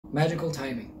Magical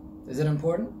timing. Is it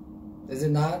important? Is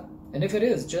it not? And if it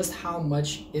is, just how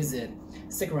much is it?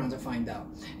 Stick around to find out.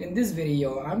 In this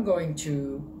video, I'm going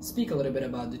to speak a little bit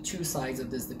about the two sides of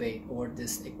this debate or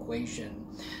this equation.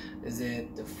 Is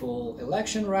it the full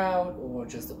election route or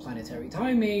just the planetary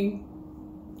timing?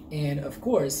 And of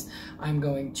course, I'm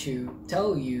going to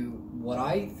tell you what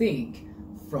I think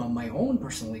from my own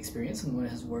personal experience and what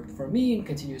has worked for me and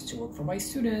continues to work for my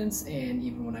students and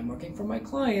even when I'm working for my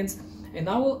clients. And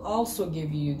I will also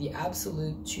give you the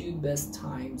absolute two best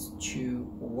times to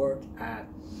work at.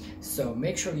 So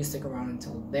make sure you stick around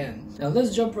until then. Now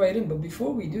let's jump right in. But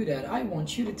before we do that, I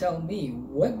want you to tell me,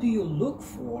 what do you look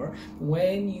for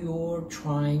when you're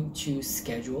trying to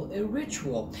schedule a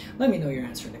ritual? Let me know your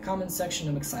answer in the comment section.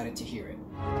 I'm excited to hear it.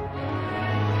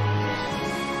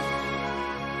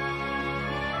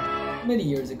 Many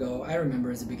years ago, I remember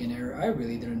as a beginner, I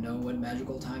really didn't know what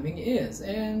magical timing is,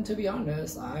 and to be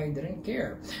honest, I didn't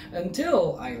care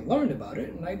until I learned about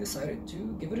it and I decided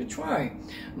to give it a try.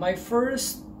 My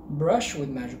first brush with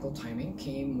magical timing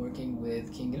came working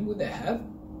with King and Mudeheb.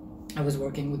 I was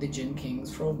working with the Jinn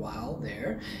Kings for a while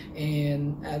there,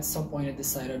 and at some point I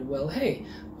decided, well, hey,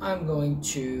 I'm going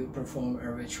to perform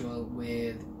a ritual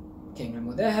with King and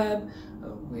Mudeheb,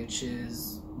 which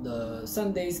is the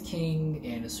Sunday's king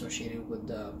and associated with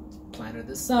the planet of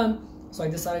the sun. So I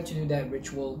decided to do that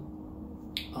ritual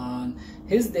on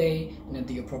his day and at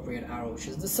the appropriate hour, which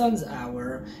is the sun's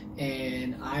hour,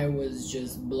 and I was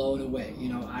just blown away. You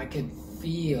know, I could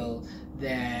feel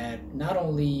that not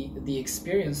only the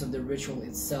experience of the ritual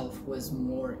itself was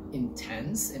more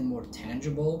intense and more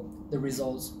tangible, the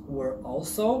results were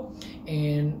also.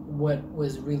 And what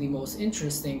was really most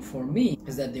interesting for me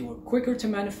is that they were quicker to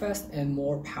manifest and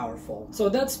more powerful. So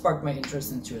that sparked my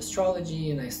interest into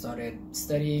astrology, and I started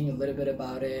studying a little bit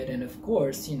about it. And of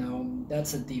course, you know,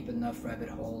 that's a deep enough rabbit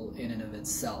hole in and of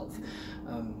itself.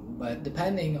 But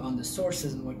depending on the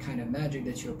sources and what kind of magic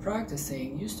that you're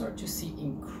practicing, you start to see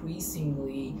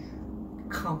increasingly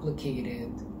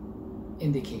complicated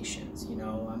indications. You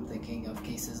know, I'm thinking of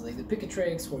cases like the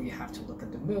Picatrix, where you have to look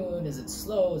at the moon. Is it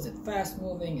slow? Is it fast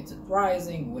moving? Is it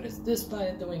rising? What is this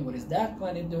planet doing? What is that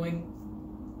planet doing?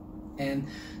 And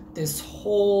this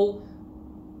whole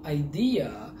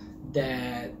idea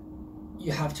that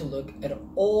you have to look at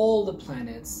all the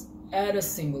planets at a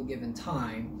single given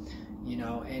time, you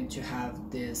know, and to have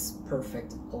this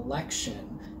perfect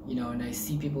election, you know, and I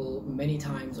see people many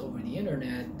times over the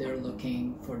internet, they're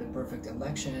looking for the perfect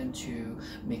election to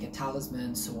make a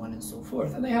talisman, so on and so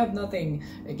forth. And I have nothing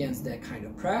against that kind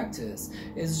of practice.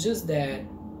 It's just that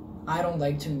I don't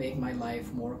like to make my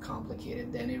life more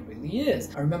complicated than it really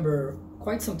is. I remember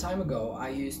quite some time ago, I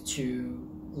used to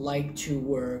like to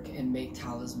work and make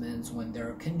talismans when there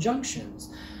are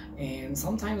conjunctions. And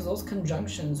sometimes those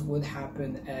conjunctions would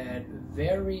happen at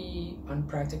very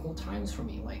unpractical times for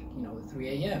me, like, you know,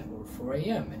 3 a.m. or 4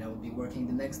 a.m. and I would be working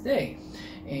the next day.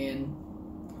 And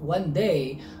one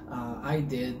day I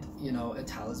did, you know, a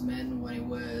talisman when it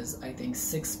was, I think,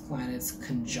 6 planets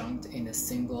conjunct in a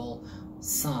single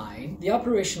sign. The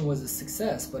operation was a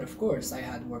success, but of course I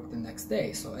had work the next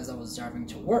day. So as I was driving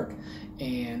to work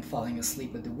and falling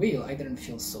asleep at the wheel, I didn't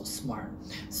feel so smart.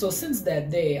 So since that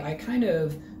day, I kind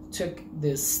of took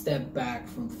this step back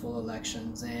from full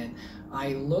elections, and I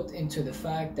looked into the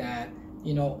fact that,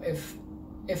 you know, if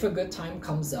a good time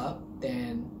comes up,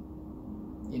 then,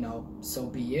 you know, so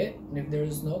be it. And if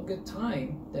there's no good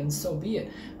time, then so be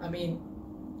it. I mean,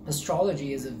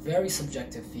 astrology is a very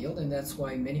subjective field, and that's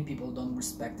why many people don't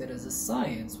respect it as a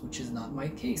science, which is not my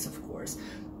case, of course.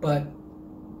 But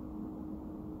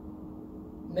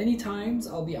many times,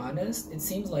 I'll be honest, it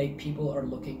seems like people are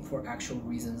looking for actual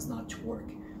reasons not to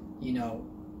work. You know,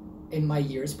 in my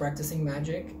years practicing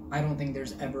magic, I don't think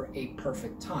there's ever a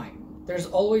perfect time. There's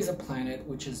always a planet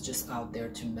which is just out there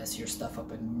to mess your stuff up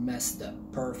and mess the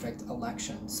perfect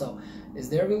election. So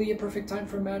is there really a perfect time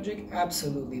for magic?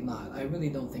 Absolutely not. I really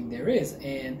don't think there is.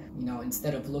 And, you know,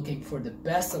 instead of looking for the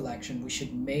best election, we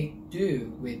should make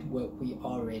do with what we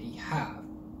already have.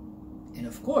 And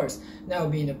of course, now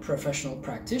being a professional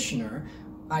practitioner,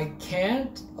 I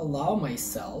can't allow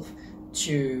myself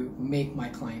to make my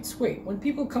clients wait. When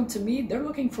people come to me, they're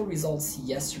looking for results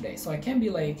yesterday. So I can't be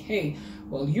like, hey,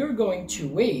 well, you're going to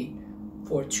wait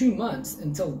for 2 months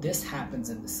until this happens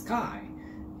in the sky.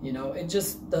 You know, it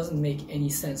just doesn't make any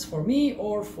sense for me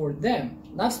or for them.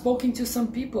 And I've spoken to some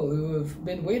people who have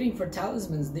been waiting for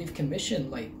talismans they've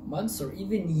commissioned like months or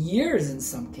even years in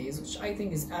some cases, which I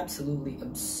think is absolutely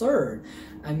absurd.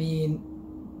 I mean,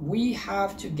 We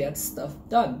have to get stuff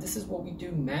done. This is what we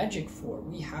do magic for.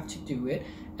 We have to do it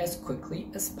as quickly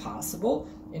as possible,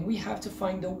 and we have to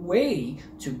find a way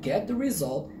to get the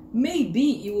result.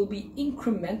 Maybe it will be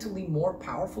incrementally more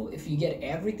powerful if you get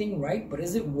everything right, but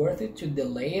is it worth it to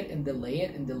delay it and delay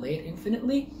it and delay it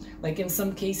infinitely? Like in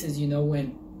some cases, you know,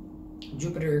 when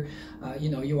Jupiter,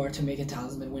 you are to make a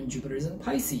talisman when Jupiter is in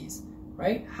Pisces,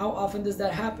 right? How often does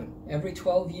that happen? Every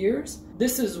 12 years?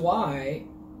 This is why,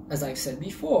 as I've said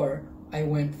before, I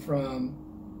went from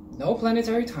no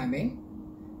planetary timing,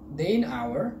 day and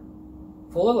hour,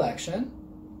 full election,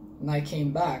 and I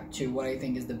came back to what I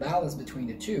think is the balance between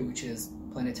the two, which is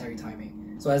planetary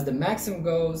timing. So as the maxim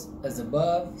goes, as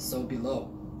above, so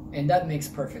below. And that makes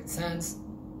perfect sense.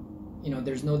 You know,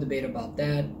 there's no debate about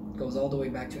that. It goes all the way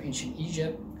back to ancient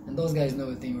Egypt, and those guys know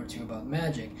a thing or two about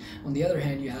magic. On the other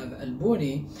hand, you have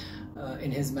Al-Buni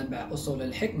in his Manba' Usul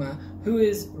al-Hikmah, who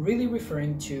is really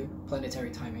referring to planetary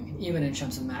timing. Even in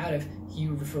Shams al-Ma'arif, he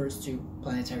refers to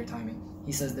planetary timing.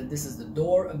 He says that this is the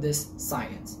door of this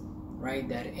science, right?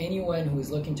 That anyone who is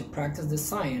looking to practice this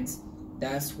science,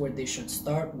 that's where they should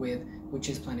start with, which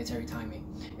is planetary timing.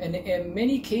 And in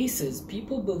many cases,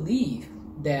 people believe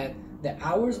that the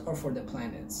hours are for the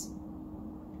planets,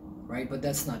 right? But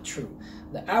that's not true.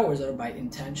 The hours are by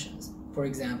intentions. For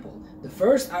example, the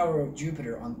first hour of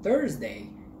Jupiter on Thursday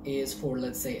is for,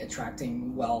 let's say,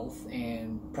 attracting wealth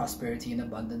and prosperity and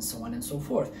abundance, so on and so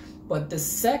forth. But the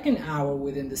second hour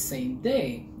within the same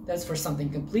day, that's for something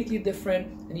completely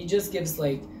different, and he just gives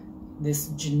like this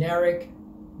generic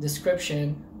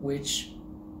description which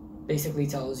basically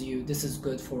tells you this is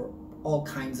good for all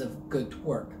kinds of good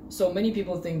work. So many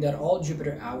people think that all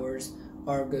Jupiter hours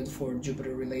are good for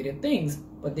Jupiter related things,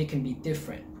 but they can be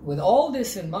different. With all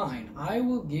this in mind, I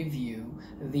will give you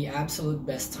the absolute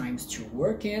best times to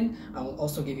work in. I will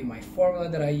also give you my formula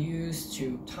that I use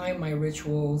to time my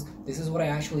rituals. This is what I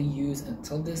actually use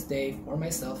until this day for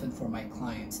myself and for my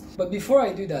clients. But before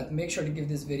I do that, make sure to give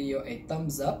this video a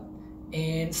thumbs up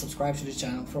and subscribe to the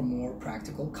channel for more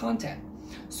practical content.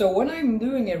 So when I'm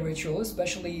doing a ritual,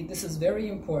 especially, this is very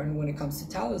important when it comes to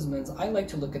talismans, I like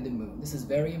to look at the moon. This is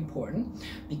very important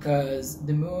because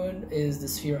the moon is the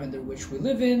sphere under which we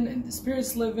live in and the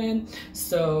spirits live in.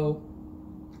 So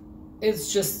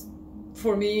it's just,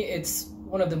 for me, it's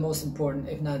one of the most important,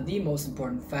 if not the most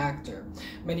important factor.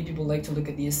 Many people like to look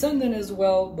at the ascendant as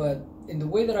well, but in the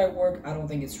way that I work, I don't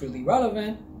think it's really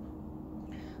relevant.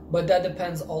 But that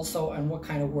depends also on what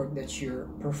kind of work that you're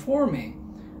performing.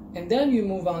 And then you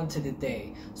move on to the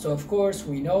day. So of course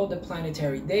we know the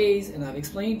planetary days, and I've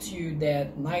explained to you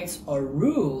that nights are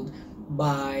ruled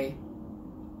by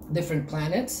different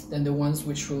planets than the ones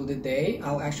which rule the day.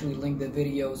 I'll actually link the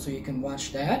video so you can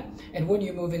watch that. And when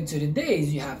you move into the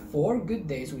days, you have 4 good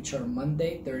days, which are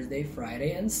Monday, Thursday,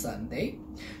 Friday, and Sunday.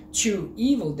 2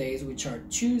 evil days, which are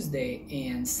Tuesday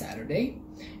and Saturday.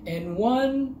 And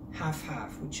 1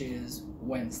 half-half, which is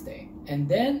Wednesday. And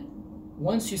then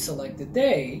once you select the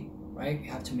day, right, you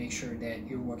have to make sure that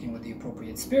you're working with the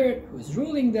appropriate spirit who is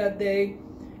ruling that day.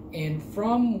 And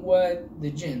from what the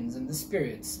jinns and the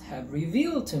spirits have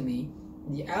revealed to me,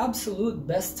 the absolute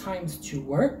best times to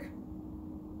work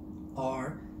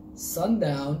are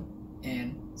sundown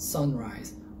and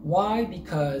sunrise. Why?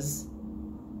 Because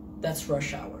that's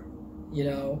rush hour. You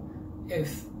know,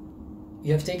 if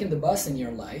you have taken the bus in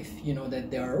your life, you know that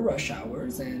there are rush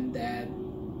hours and that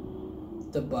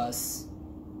the bus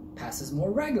passes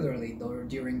more regularly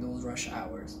during those rush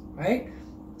hours, right?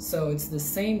 So it's the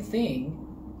same thing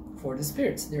for the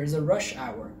spirits. There's a rush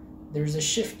hour. There's a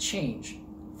shift change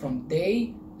from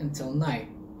day until night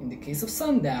in the case of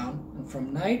sundown, and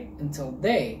from night until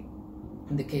day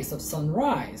in the case of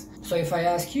sunrise. So if I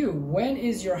ask you, when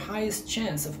is your highest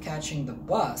chance of catching the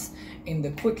bus in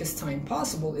the quickest time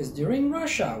possible, is during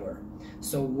rush hour.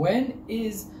 So when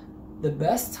is the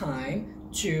best time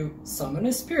to summon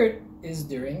a spirit is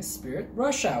during spirit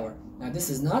rush hour. Now this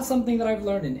is not something that I've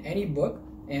learned in any book,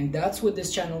 and that's what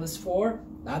this channel is for,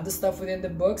 not the stuff within the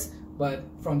books, but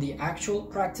from the actual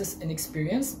practice and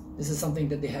experience. This is something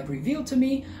that they have revealed to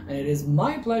me, and it is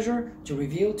my pleasure to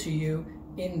reveal to you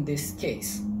in this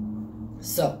case.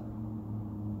 So,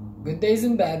 good days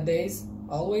and bad days,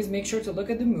 always make sure to look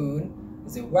at the moon.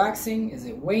 Is it waxing? Is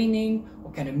it waning?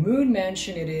 What kind of moon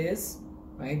mansion it is?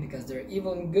 Right? Because there are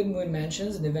evil and good moon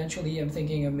mansions, and eventually I'm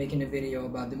thinking of making a video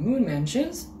about the moon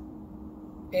mansions,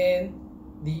 and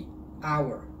the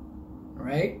hour,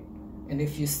 right? And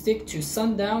if you stick to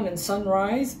sundown and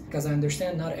sunrise, because I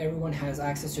understand not everyone has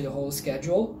access to the whole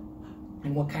schedule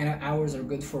and what kind of hours are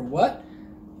good for what,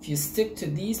 if you stick to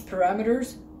these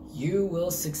parameters, you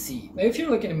will succeed. Now, if you're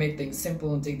looking to make things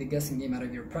simple and take the guessing game out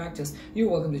of your practice, you're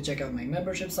welcome to check out my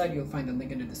membership site. You'll find the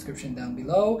link in the description down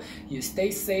below. You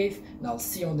stay safe, and I'll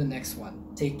see you on the next one.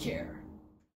 Take care.